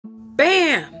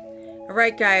Bam! All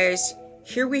right, guys,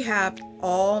 here we have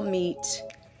all meat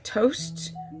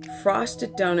toast,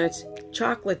 frosted donuts,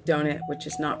 chocolate donut, which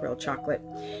is not real chocolate,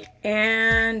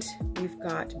 and we've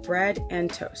got bread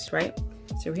and toast, right?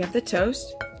 So we have the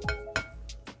toast,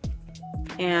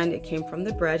 and it came from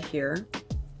the bread here.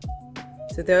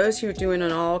 So those who are doing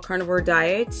an all carnivore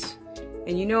diet,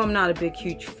 and you know I'm not a big,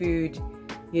 huge food,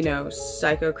 you know,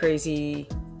 psycho crazy,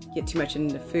 get too much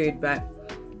into food, but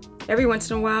every once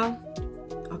in a while,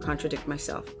 I'll contradict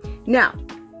myself. Now,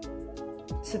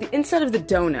 so the inside of the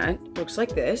donut looks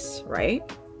like this, right?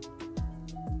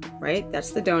 Right,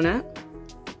 that's the donut.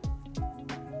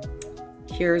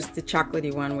 Here's the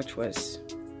chocolatey one, which was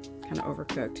kind of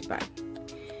overcooked, but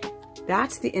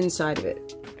that's the inside of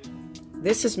it.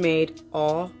 This is made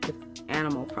all with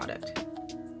animal product,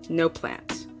 no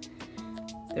plants.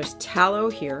 There's tallow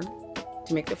here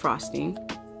to make the frosting.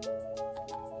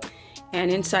 And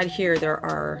inside here, there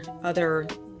are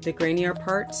the grainier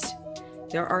parts.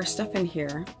 There are stuff in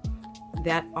here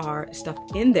that are stuff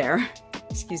in there,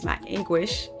 excuse my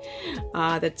English,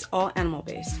 that's all animal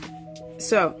based.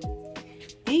 So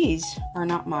these are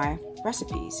not my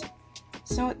recipes.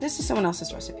 So this is someone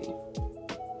else's recipe.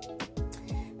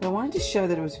 But I wanted to show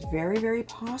that it was very, very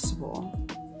possible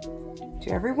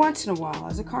to every once in a while,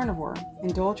 as a carnivore,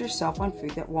 indulge yourself on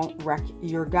food that won't wreck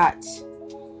your guts.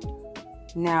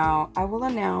 Now, I will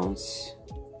announce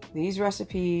these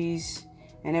recipes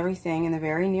and everything in the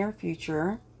very near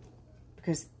future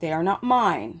because they are not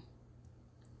mine.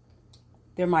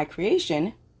 They're my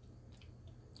creation,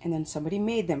 and then somebody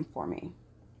made them for me.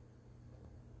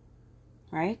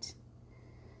 Right?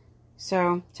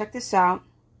 So, check this out.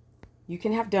 You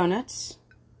can have donuts.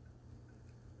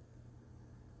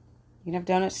 You can have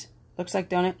donuts, looks like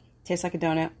donut, tastes like a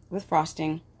donut, with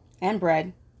frosting, and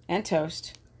bread, and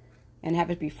toast, and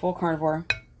have it be full carnivore,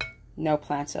 no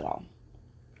plants at all.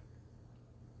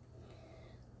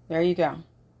 There you go.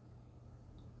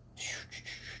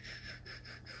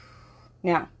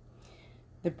 Now,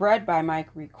 the bread by my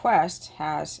request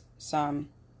has some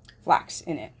flax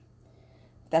in it.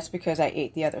 That's because I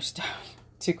ate the other stuff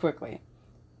too quickly.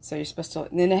 So you're supposed to,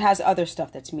 and then it has other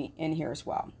stuff that's meat in here as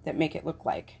well that make it look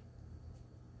like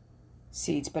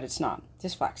seeds, but it's not,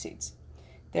 just flax seeds.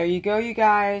 There you go, you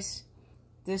guys.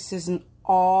 This is an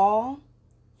all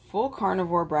full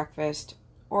carnivore breakfast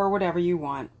or whatever you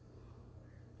want.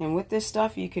 And with this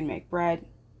stuff, you can make bread,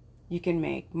 you can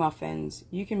make muffins,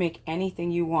 you can make anything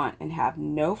you want and have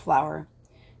no flour,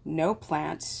 no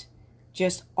plants,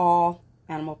 just all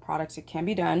animal products. It can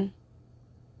be done.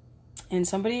 And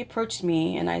somebody approached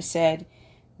me and I said,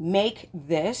 make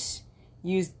this,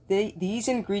 use these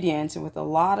ingredients, and with a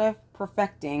lot of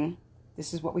perfecting,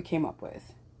 this is what we came up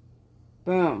with.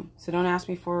 Boom. So don't ask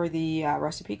me for the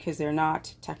recipe because they're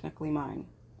not technically mine.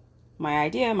 My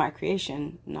idea, my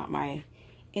creation, not my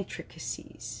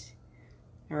intricacies.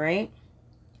 All right?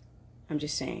 I'm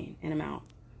just saying, and I'm out.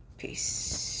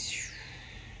 Peace.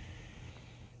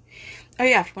 Oh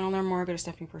yeah, if you want to learn more, go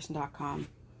to stephanieperson.com.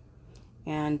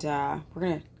 And we're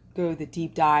going to go the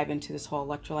deep dive into this whole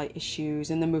electrolyte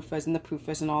issues and the MUFAs and the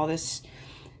PUFAs and all this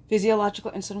physiological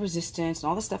insulin resistance and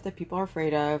all the stuff that people are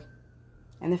afraid of.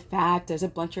 And the fat, does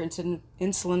it blunt your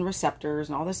insulin receptors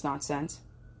and all this nonsense.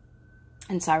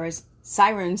 And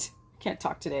sirens, can't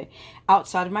talk today,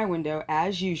 outside of my window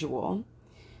as usual.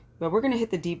 But we're going to hit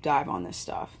the deep dive on this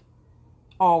stuff.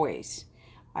 Always.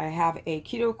 I have a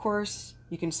keto course.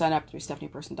 You can sign up through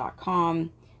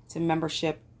stephanieperson.com. It's a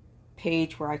membership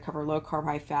page where I cover low carb,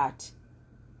 high fat,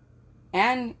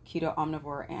 and keto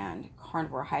omnivore and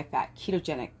carnivore high fat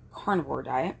ketogenic carnivore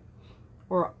diet,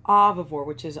 or ARNIVORE,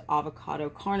 which is avocado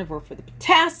carnivore for the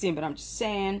potassium, but I'm just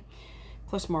saying,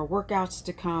 plus more workouts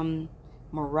to come,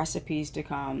 more recipes to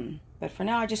come. But for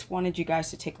now, I just wanted you guys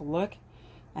to take a look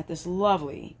at this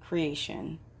lovely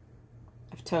creation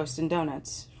of toast and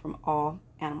donuts from all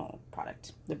animal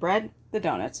product. The bread, the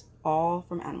donuts, all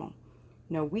from animal.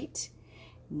 No wheat,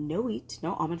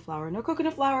 no almond flour, no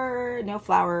coconut flour, no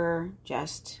flour,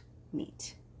 just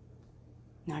meat.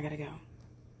 Now I gotta go.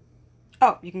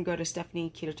 Oh, you can go to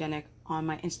Stephanie Ketogenic on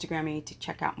my Instagram to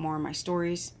check out more of my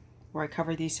stories where I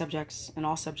cover these subjects and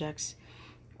all subjects,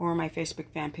 or my Facebook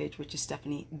fan page, which is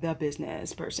Stephanie the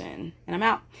Business Person. And I'm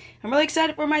out. I'm really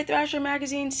excited for my Thrasher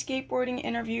Magazine skateboarding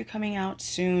interview coming out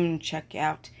soon. Check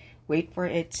out, wait for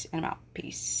it, and I'm out.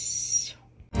 Peace.